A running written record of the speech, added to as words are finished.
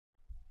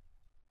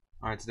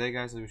Alright, today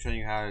guys, I'll be showing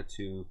you how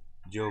to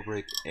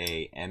jailbreak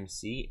a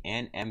MC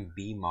and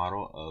MB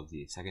model of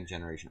the second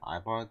generation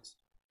iPods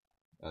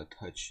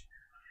Touch.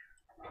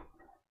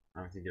 I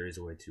don't think there is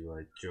a way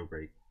to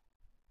jailbreak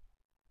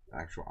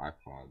actual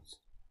iPods.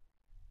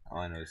 All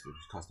I know is there's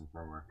custom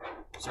firmware.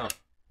 So, what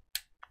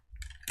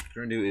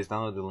you're going to do is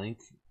download the link,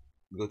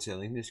 go to the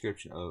link in the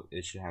description.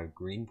 It should have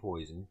green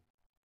poison,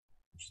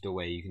 which is the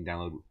way you can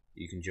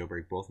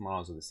jailbreak both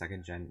models of the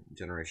second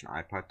generation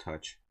iPod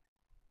Touch.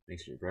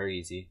 Makes it very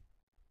easy.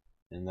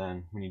 And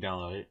then when you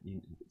download it,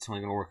 it's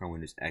only going to work on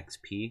Windows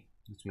XP.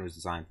 That's what it was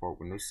designed for.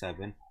 Windows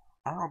 7.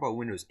 I don't know about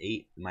Windows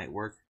 8. It might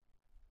work.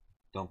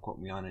 Don't quote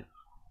me on it.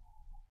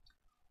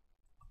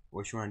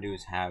 What you want to do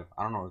is I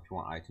don't know if you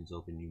want iTunes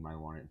open, you might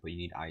want it, but you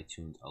need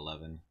iTunes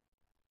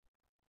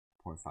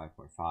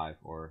 11.5.5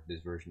 or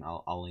this version.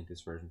 I'll link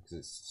this version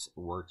because it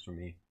works for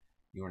me.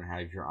 You want to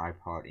have your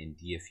iPod in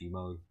DFU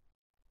mode.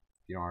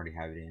 If you don't already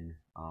have it in,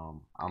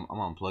 I'm going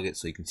to unplug it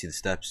so you can see the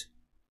steps.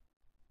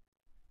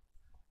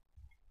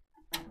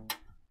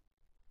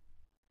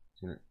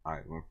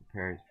 Alright, we're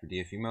prepared for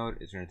DFU mode.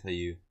 It's going to tell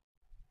you,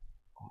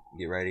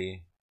 get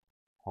ready,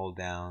 hold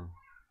down,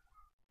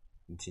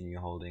 continue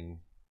holding,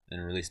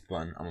 and release the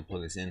button. I'm going to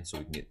plug this in so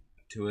we can get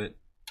to it.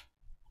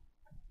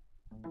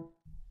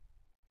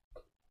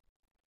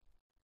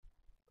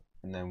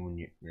 And then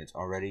when it's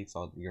all ready,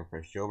 you're going to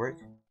press jailbreak.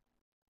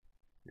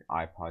 Your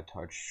iPod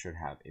Touch should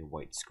have a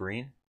white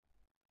screen.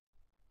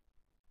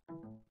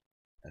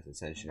 As I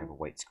said, it should have a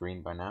white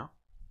screen by now.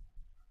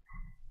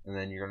 And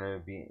then you're going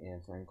to be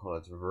in something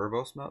called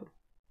verbose mode.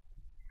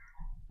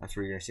 That's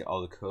where you're going to see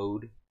all the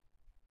code.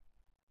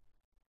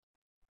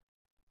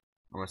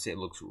 I'm going to say it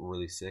looks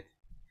really sick.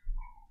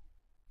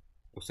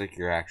 Looks like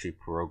you're actually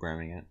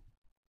programming it.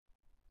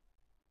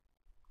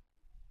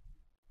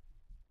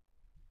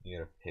 You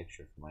get a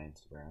picture from my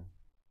Instagram.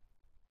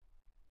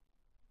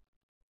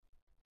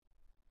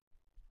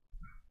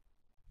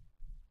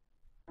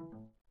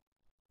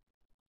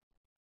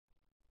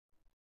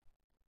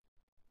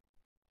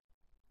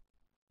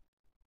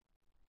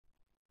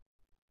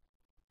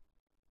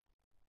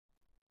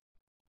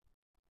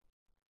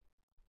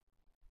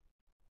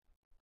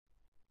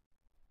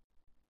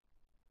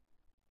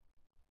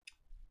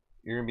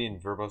 You're gonna be in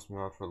verbose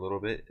mode for a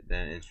little bit,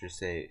 then it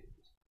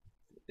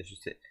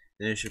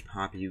should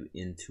pop you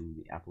into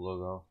the Apple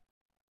logo.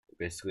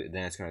 Basically,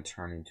 then it's gonna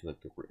turn into like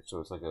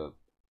so it's like a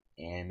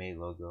anime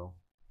logo,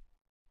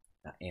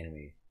 not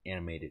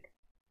animated.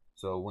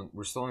 So when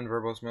we're still in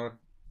verbose mode,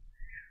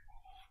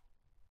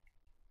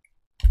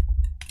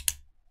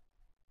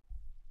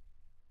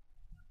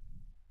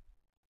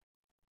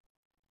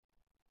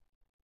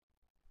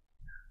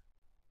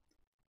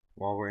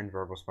 while we're in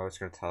verbose mode, it's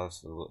gonna tell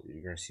us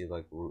you're gonna see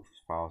like root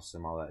file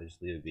sim, all that.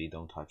 Just leave it be.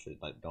 Don't touch it.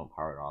 Like don't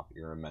power it off.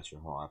 You're gonna mess your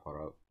whole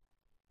iPod up.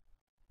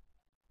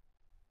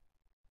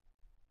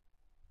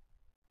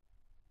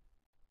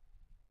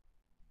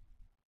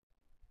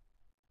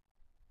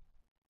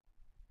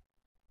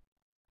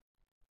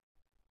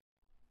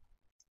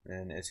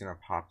 And it's gonna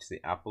pop to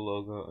the Apple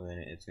logo, and then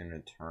it's gonna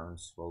turn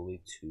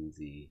slowly to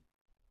the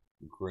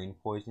green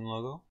poison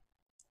logo,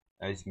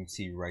 as you can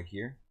see right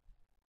here.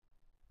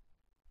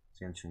 It's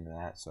gonna turn to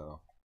that,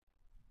 so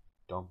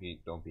don't be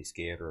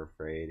scared or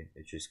afraid.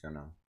 It's just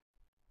gonna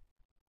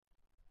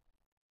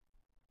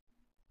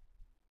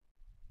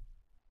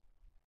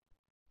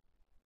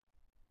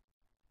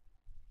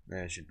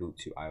then it should boot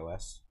to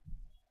iOS,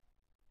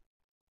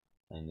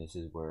 and this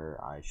is where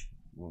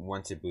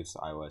once it boots to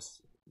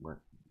iOS,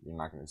 you're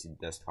not gonna see the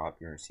desktop.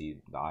 You're gonna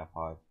see the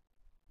iPod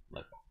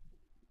like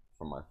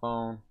from my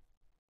phone,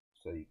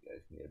 so you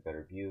guys can get a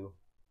better view.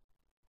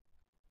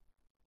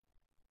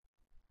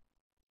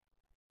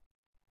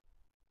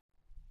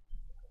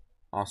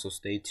 Also,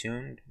 stay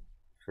tuned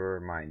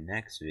for my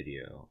next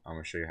video. I'm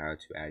going to show you how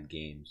to add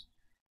games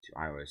to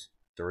iOS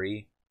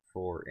 3,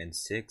 4, and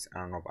 6. I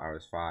don't know if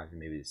iOS 5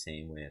 may be the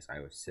same way as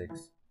iOS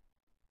 6.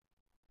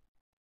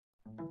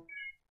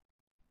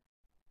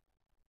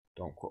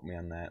 Don't quote me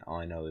on that.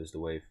 All I know is the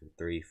way for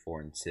 3, 4,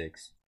 and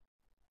 6.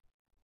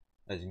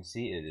 As you can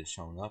see, it is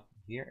showing up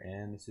here,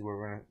 and this is where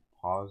we're going to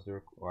pause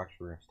the or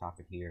actually we're going to stop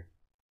it here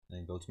and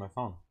then go to my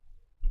phone.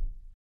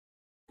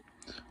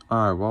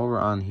 Alright, while we're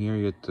on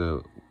here,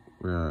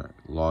 we're gonna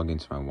log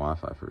into my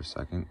Wi-Fi for a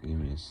second. Give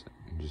me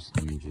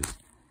let me just.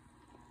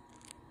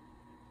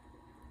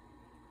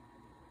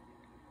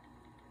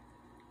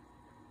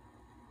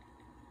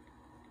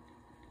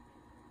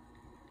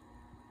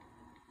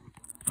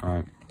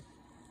 Alright.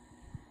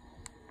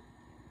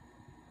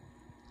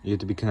 You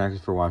have to be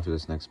connected for Wi-Fi for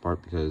this next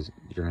part because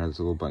you're gonna have this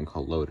little button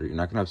called loader. You're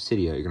not gonna have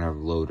Cydia, you're gonna have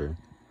loader.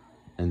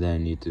 And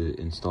then you need to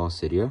install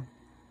Cydia.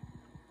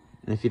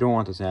 And if you don't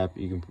want this app,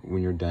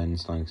 when you're done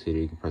installing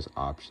Cydia, you can press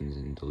options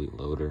and delete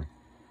loader,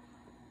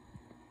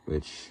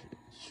 which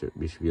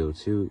we should be able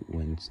to.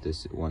 Once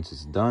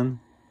it's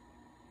done,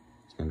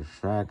 it's going to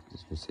track.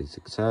 It's going to say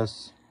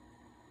success.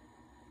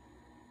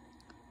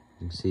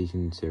 You can see you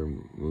can say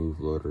remove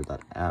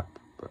loader.app,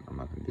 but I'm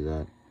not going to do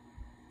that.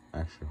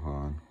 Actually, hold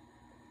on.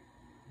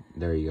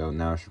 There you go.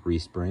 Now it should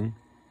respring.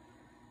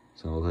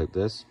 It's gonna look like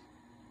this.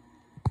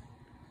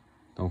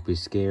 Don't be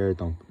scared.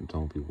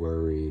 Don't be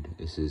worried.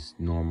 This is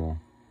normal.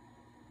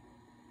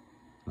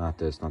 Not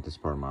this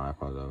part of my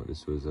iPod though.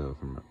 This was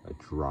from a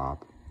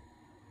drop.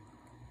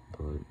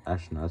 But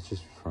actually, no, that's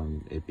just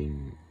from it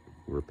being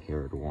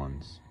repaired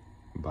once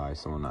by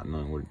someone not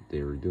knowing what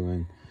they were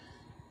doing.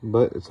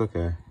 But it's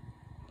okay.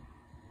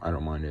 I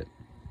don't mind it.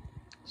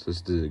 So this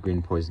is the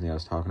green poison thing I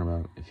was talking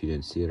about, if you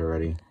didn't see it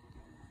already.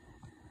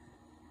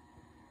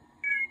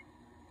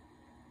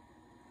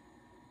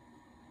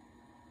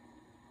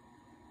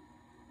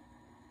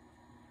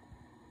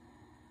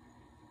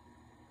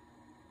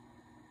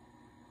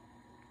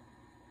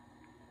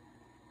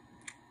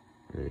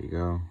 There you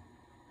go.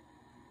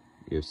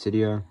 You have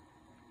Cydia.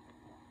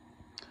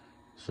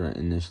 So to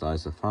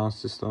initialize the file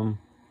system,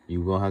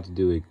 you will have to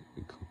do a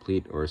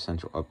complete or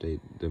essential update.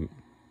 That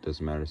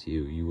doesn't matter to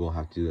you. You will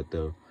have to do that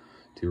though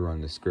to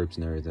run the scripts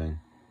and everything.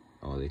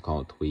 Oh, they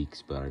call it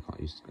tweaks, but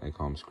I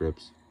call them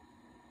scripts.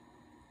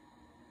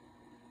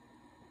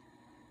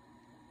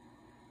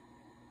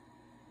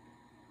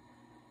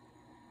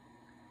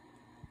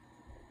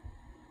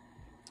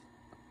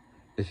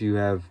 If you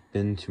have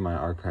been to my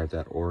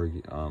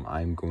archive.org,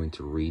 I'm going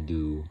to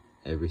redo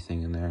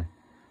everything in there.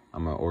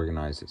 I'm going to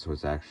organize it so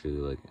it's actually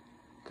like,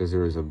 because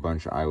there was a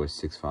bunch of iOS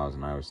 6 files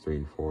and iOS 3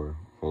 and 4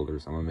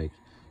 folders. I'm going to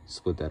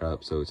split that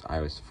up so it's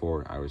iOS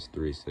 4, iOS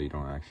 3, so you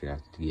don't actually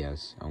have to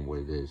guess on what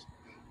it is.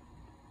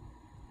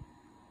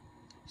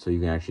 So you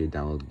can actually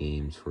download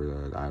games for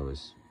the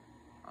iOS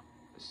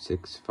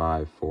 6,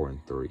 5, 4,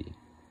 and 3.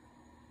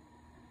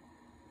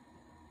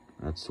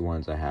 That's the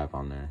ones I have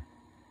on there.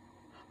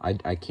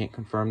 I can't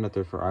confirm that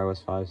they're for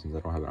iOS 5 since I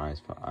don't have an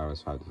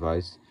iOS 5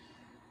 device.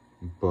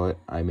 But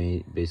I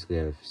may basically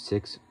have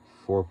iOS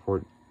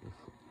 6.1.3,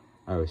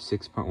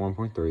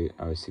 iOS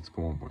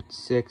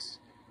 6.1.6,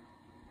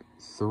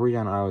 3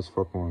 on iOS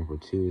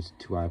 4.1.2,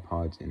 2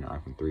 iPods, and an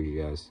iPhone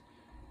 3GS,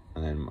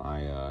 and then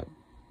my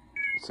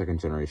second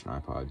generation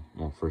iPod,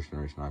 first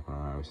generation iPod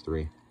on iOS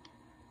 3.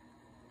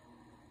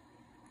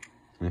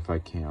 And if I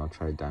can, I'll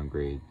try to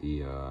downgrade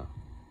the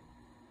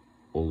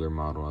older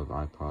model of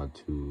iPod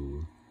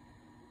to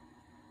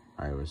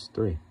iOS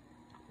 3,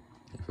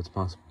 if it's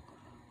possible.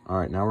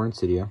 Alright, now we're in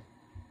Cydia.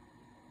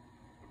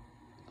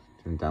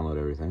 Going to download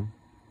everything.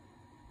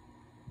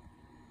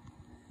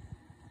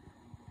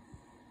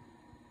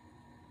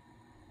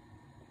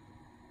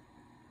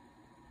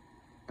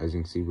 As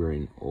you can see, we're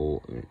in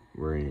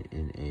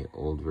a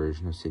old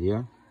version of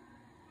Cydia.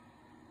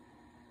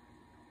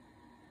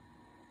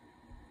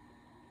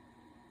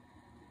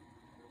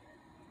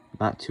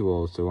 Not too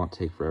old, so it won't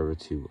take forever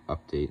to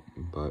update,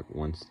 but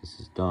once this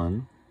is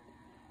done,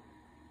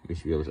 we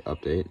should be able to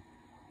update.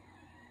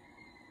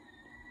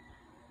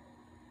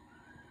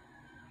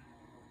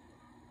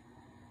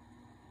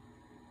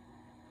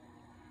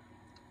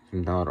 You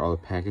can download all the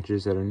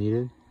packages that are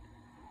needed.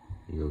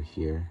 You go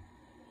here.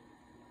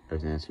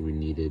 Everything that's going to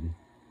be needed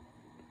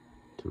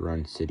to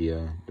run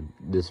Cydia,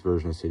 this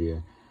version of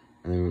Cydia.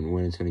 And then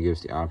when it's going to give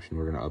us the option,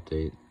 we're going to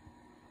update.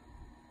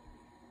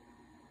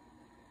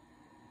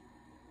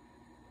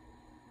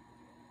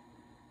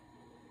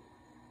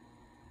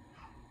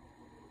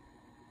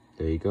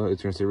 There you go.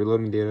 It's going to say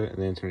reloading data, and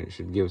then it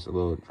should give us a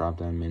little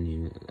drop-down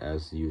menu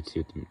as you would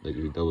see, like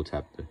you double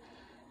tap the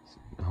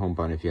home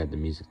button if you had the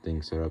music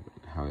thing set up,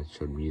 how it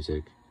showed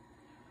music,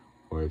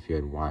 or if you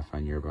had Wi-Fi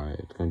nearby.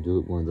 It's going to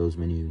do one of those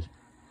menus.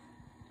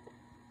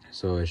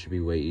 So it should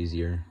be way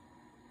easier.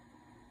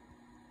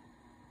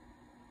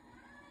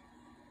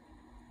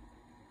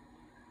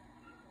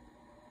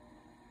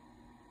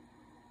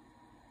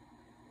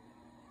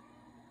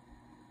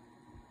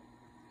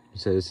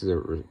 So this is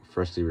a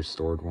freshly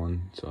restored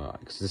one. So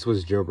cause this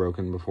was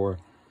jailbroken before,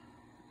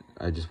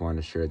 I just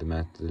wanted to share the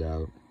method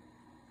out,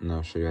 and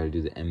I'll show you how to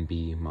do the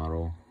MB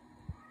model,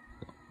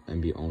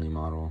 MB only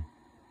model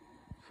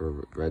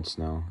for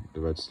redsnow, the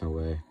redsnow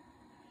way.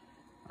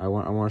 I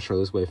want to show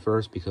this way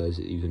first because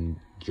you can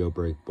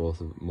jailbreak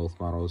both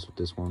models with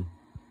this one,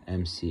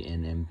 MC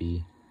and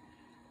MB.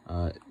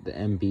 The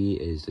MB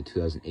is the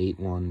 2008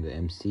 one. The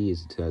MC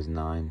is the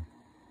 2009.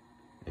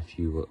 If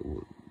you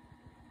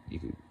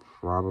could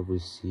probably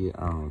see it.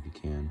 I don't know if you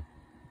can.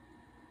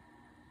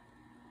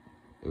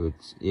 It would,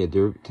 yeah.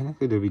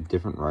 Technically there'd be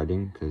different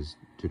writing because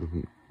two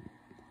different.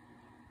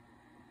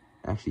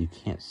 Actually, you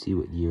can't see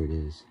what year it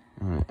is.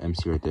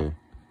 MC right there.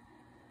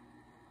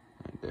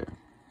 Right there.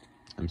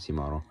 MC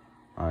model.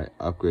 Alright,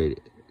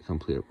 upgrade,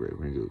 complete upgrade.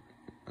 We're gonna do,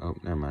 oh,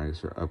 never mind, I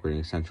guess we're upgrading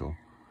essential.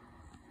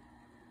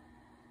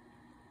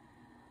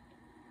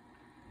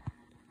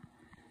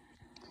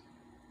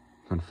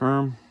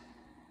 Confirm.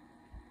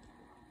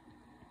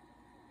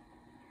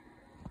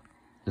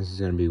 This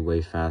is gonna be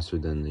way faster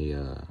than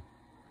the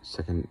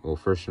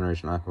first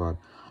generation iPod.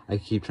 I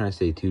keep trying to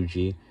say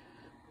 2G,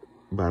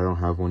 but I don't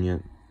have one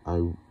yet.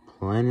 I'm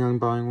planning on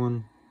buying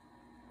one,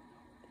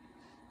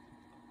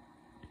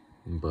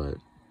 but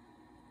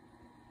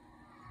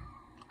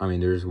I mean,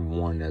 there's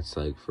one that's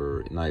like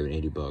for not even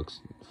 $80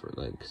 for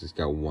like, cause it's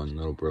got one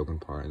little broken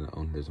part and the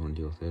owner doesn't want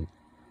to deal with it.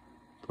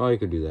 Probably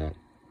could do that.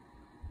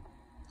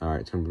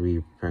 Alright, it's going to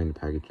be preparing the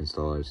package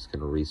installer. It's just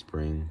going to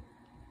respring.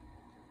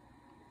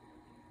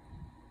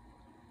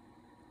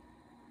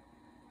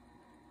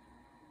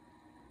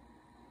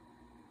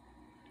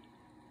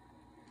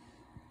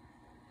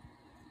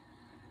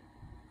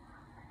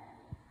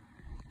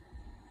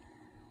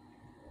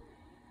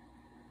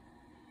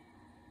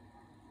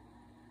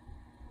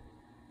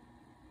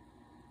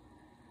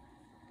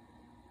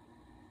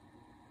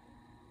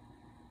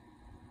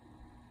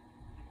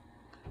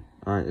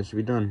 Alright, it should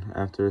be done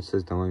after it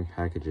says downloading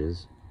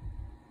packages.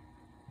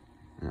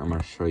 And I'm going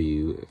to show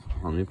you.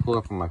 Let me pull it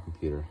up on my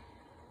computer.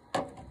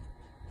 It's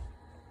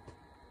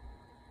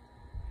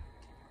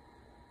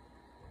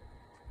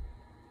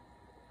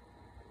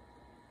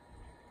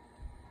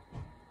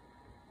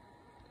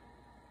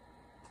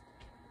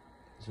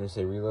going to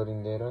say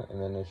reloading data,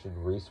 and then it should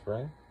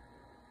respring.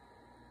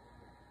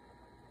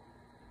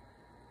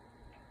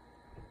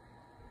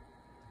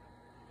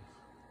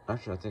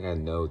 Actually, I think I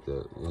know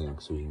the link,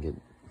 so we can get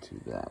to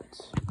that.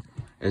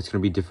 It's going to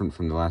be different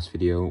from the last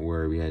video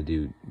where we had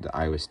to do the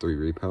iOS 3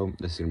 repo.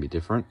 This is going to be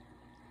different.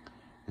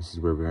 This is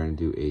where we're going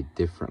to do a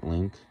different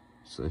link.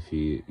 So if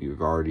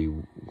you've already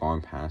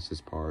gone past this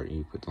part and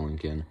you put the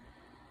link in,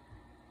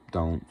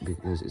 don't,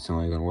 because it's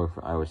only going to work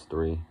for iOS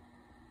 3,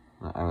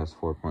 not iOS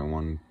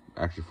 4.1,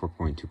 actually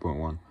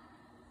 4.2.1.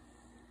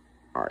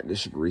 Alright, this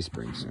should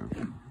respring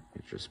soon.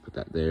 Just put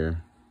that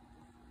there,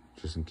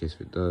 just in case if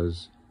it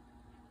does.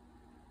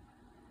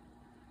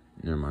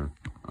 Never mind.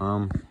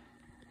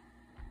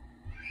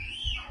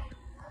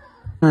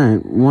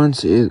 Alright,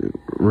 once it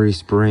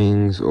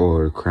resprings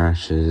or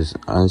crashes,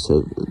 I'm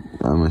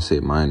gonna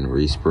say mine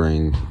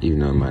respringed, even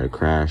though it might have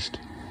crashed.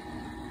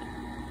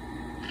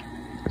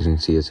 As you can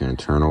see, it's gonna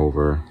turn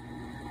over.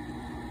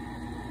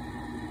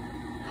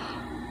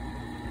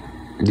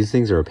 These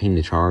things are a pain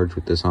to charge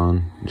with this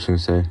on, I'm just gonna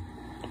say.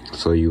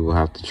 So you will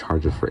have to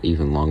charge it for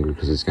even longer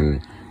because it's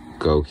gonna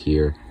go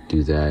here,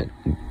 do that,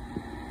 and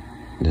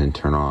then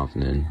turn off,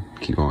 and then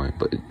keep going.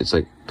 But it's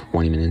like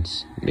 20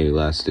 minutes, maybe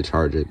less, to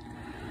charge it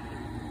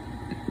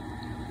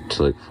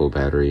to like full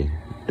battery,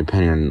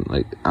 depending on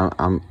like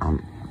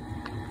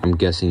I'm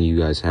guessing you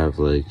guys have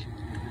like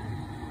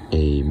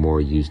a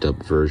more used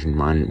up version.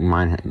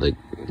 Mine had like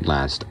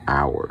last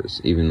hours.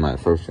 Even my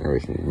first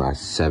generation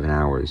lasts 7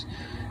 hours,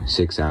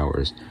 6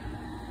 hours.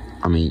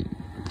 I mean,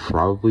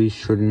 probably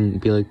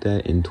shouldn't be like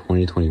that in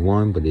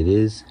 2021, but it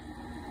is,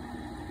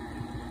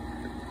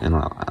 and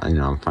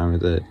I'm fine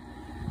with it.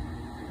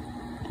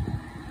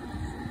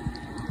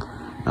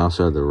 I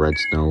also have the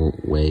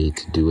redsnow way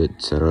to do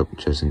it set up,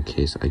 just in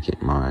case I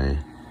get my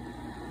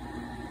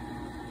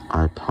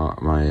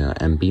iPod, my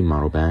MB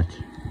model back.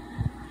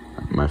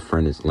 My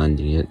friend is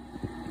lending it.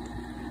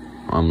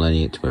 I'm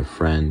lending it to my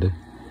friend,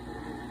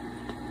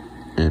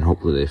 and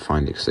hopefully they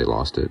find it because they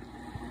lost it.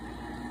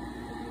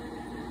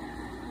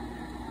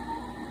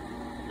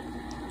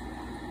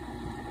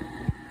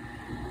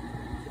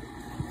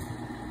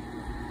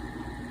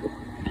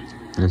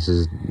 This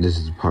is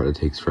the part that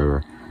takes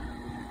forever.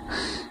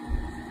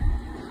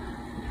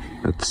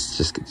 Let's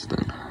just get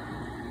done.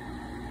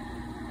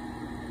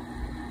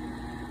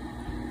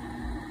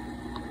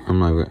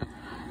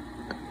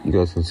 You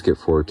guys can skip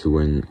forward to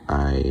when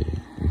I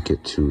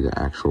get to the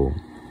actual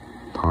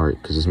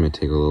part, because this may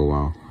take a little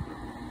while.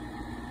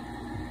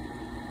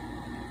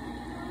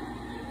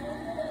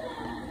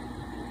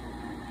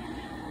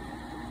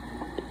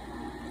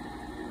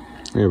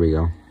 There we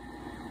go.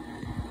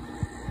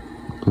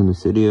 In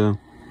this video.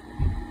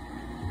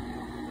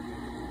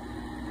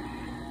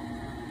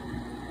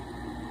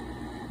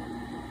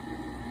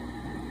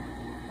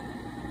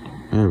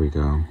 There we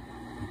go.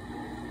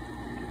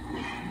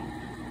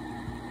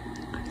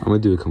 I'm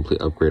going to do a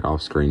complete upgrade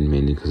off screen,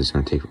 mainly because it's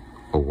going to take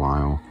a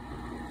while.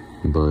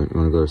 But I'm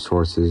going to go to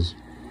sources.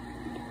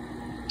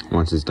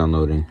 Once it's done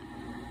loading.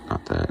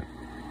 Not that.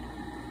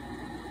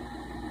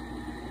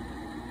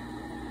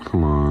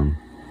 Come on.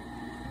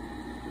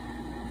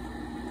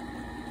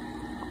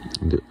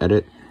 Do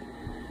edit.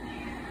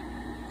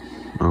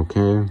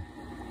 Okay.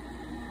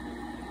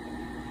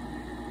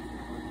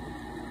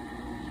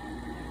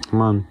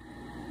 Come on.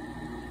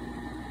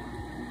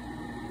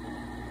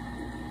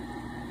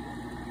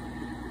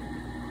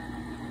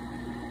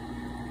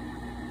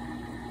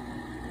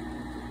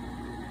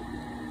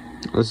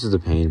 This is the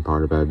pain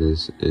part about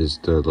this, is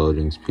the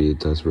loading speed.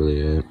 That's really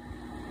it.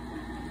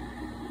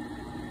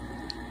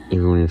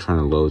 Even when you're trying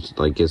to load,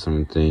 like, get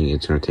something,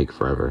 it's gonna take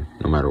forever,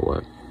 no matter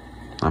what.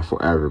 Not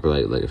forever,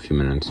 but like a few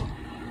minutes.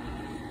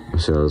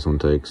 Let's see how this one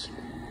takes.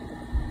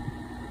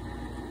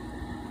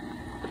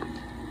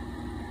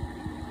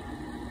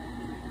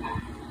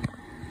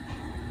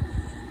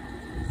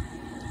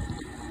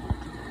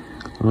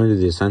 I'm gonna do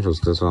the essentials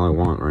because that's all I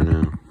want right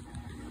now.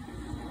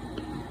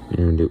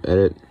 You're gonna do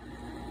edit,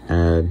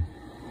 add,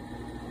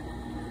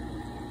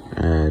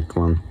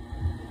 come on.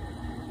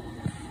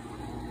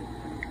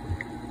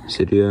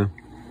 Cydia,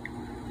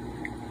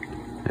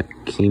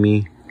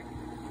 Kimi,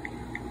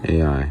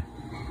 AI.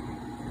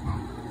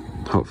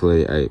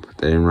 Hopefully I put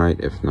that in right.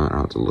 If not,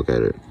 I'll have to look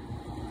at it.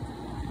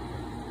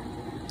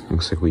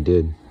 Looks like we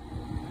did.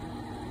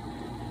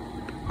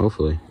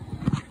 Hopefully.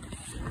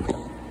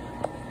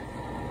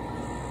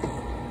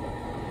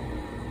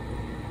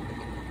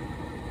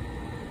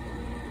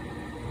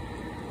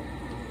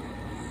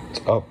 It's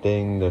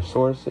updating the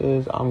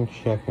sources. I'm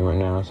checking right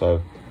now, so I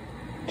have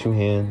 2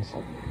 hands.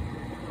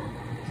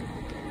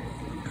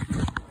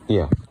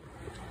 Yeah.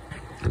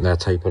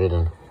 That's how you put it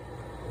in.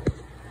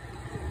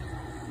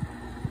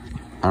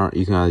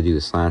 You can either do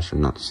the slash or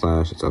not the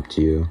slash. It's up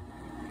to you.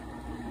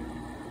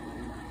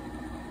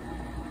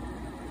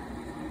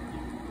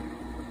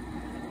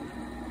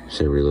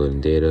 Say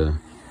reloading data.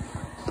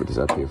 Put this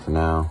up here for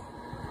now.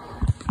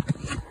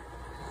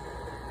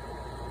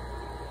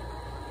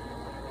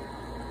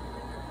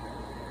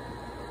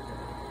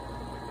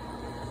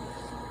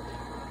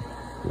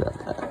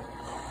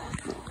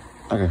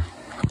 Okay.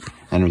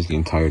 I know he's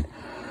getting tired.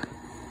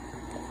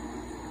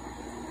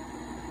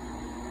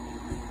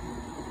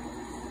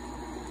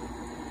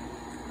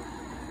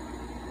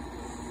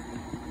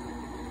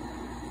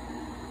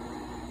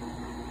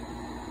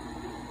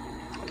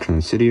 Turn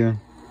the Cydia.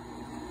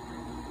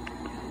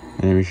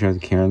 And then we should have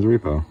the camera in the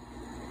repo.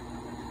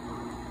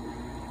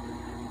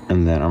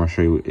 And then I'm going to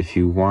show you, if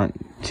you want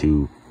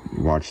to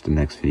watch the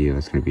next video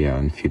that's going to be out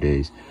in a few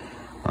days,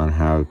 on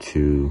how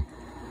to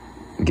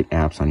get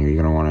apps on here.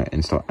 You're going to want to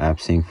install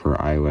AppSync for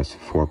iOS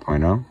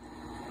 4.0.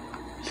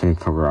 It's going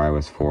to cover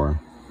iOS 4.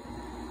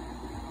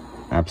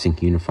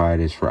 AppSync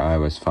Unified is for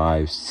iOS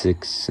 5,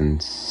 6,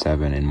 and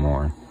 7, and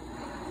more.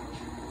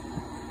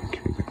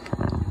 Can we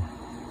confirm?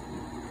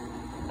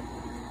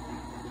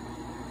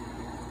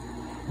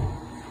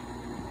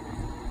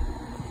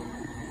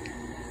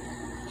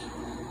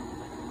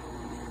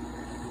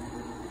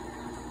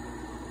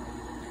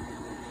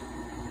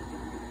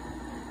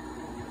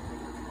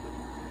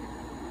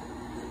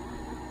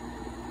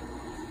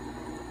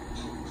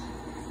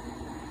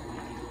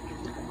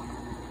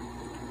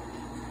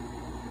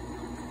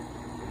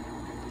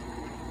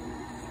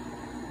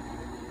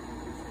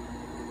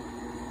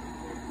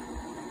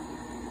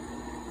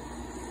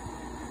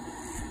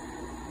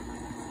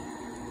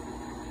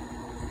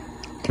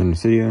 Turn the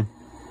Cydia.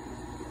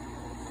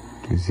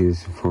 You can see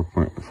this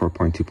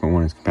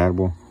 4.2.1 is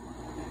compatible.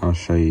 I'll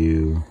show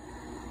you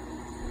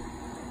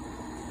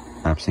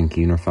AppSync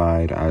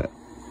Unified. I'd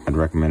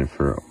recommend it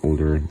for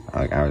older,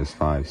 like iOS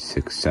 5,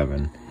 6,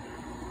 7.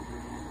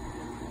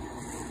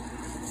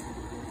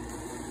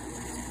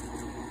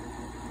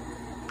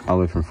 I'll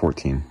live from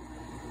 14.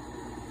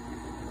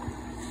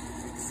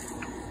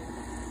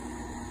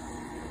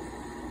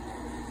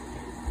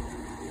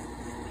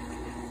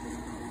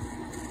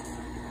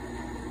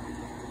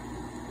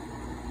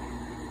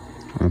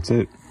 That's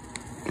it.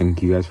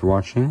 Thank you guys for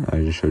watching.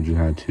 I just showed you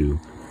how to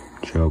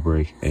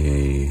jailbreak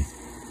a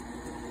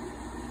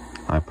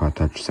iPod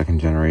Touch 2nd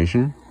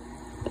generation.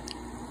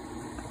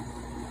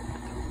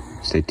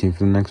 Stay tuned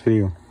for the next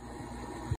video.